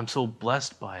 I'm so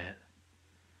blessed by it.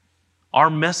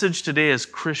 Our message today as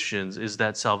Christians is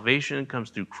that salvation comes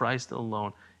through Christ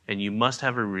alone, and you must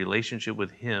have a relationship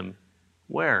with him.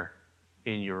 Where?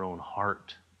 In your own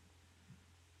heart.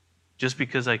 Just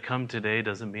because I come today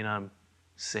doesn't mean I'm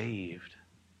saved.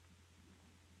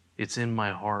 It's in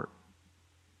my heart.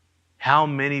 How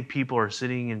many people are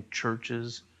sitting in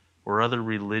churches or other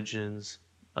religions,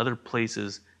 other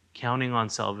places, counting on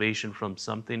salvation from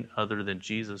something other than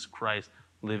Jesus Christ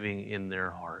living in their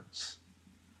hearts?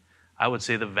 I would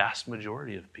say the vast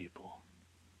majority of people.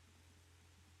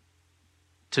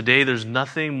 Today, there's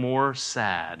nothing more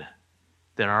sad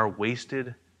than our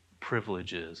wasted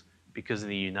privileges, because in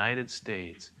the United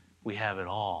States, we have it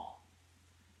all.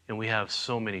 And we have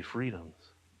so many freedoms.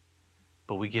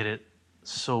 But we get it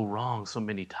so wrong so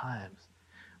many times.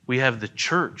 We have the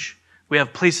church. We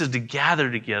have places to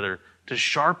gather together, to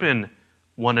sharpen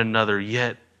one another,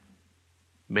 yet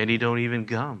many don't even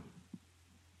come.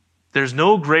 There's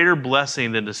no greater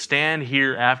blessing than to stand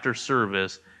here after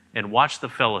service and watch the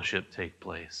fellowship take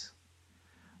place.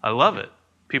 I love it.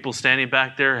 People standing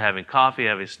back there having coffee,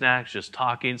 having snacks, just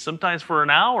talking, sometimes for an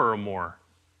hour or more.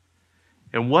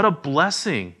 And what a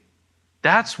blessing.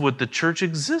 That's what the church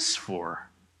exists for.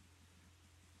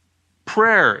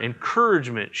 Prayer,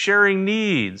 encouragement, sharing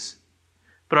needs.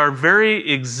 But our very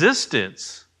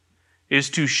existence is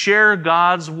to share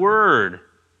God's word.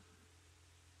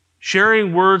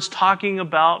 Sharing words talking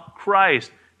about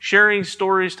Christ. Sharing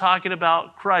stories talking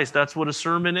about Christ. That's what a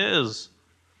sermon is.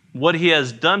 What he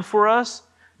has done for us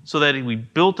so that we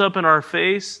built up in our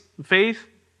faith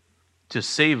to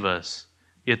save us.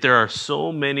 Yet there are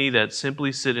so many that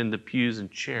simply sit in the pews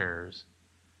and chairs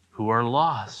who are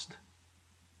lost.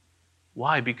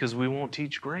 Why? Because we won't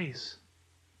teach grace.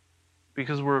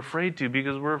 Because we're afraid to.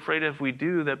 Because we're afraid if we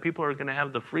do, that people are going to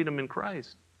have the freedom in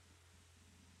Christ.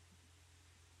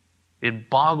 It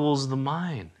boggles the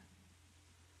mind.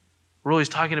 We're always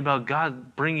talking about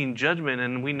God bringing judgment,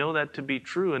 and we know that to be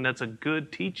true, and that's a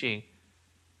good teaching.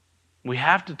 We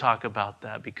have to talk about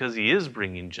that because he is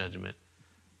bringing judgment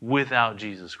without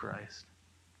Jesus Christ.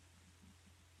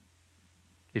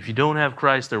 If you don't have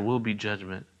Christ, there will be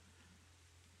judgment.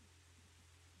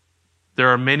 There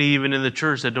are many even in the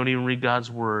church that don't even read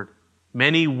God's word.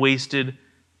 Many wasted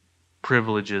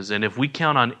privileges. And if we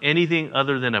count on anything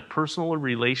other than a personal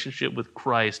relationship with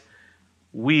Christ,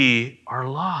 we are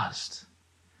lost.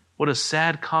 What a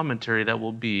sad commentary that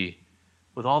will be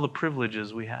with all the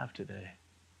privileges we have today.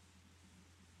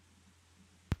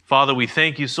 Father, we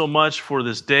thank you so much for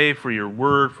this day, for your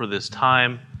word, for this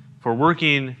time, for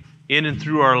working in and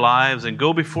through our lives. And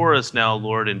go before us now,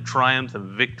 Lord, in triumph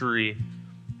and victory.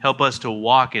 Help us to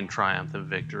walk in triumph and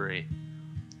victory.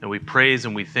 And we praise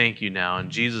and we thank you now in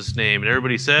Jesus' name. And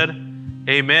everybody said,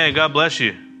 amen. God bless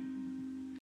you.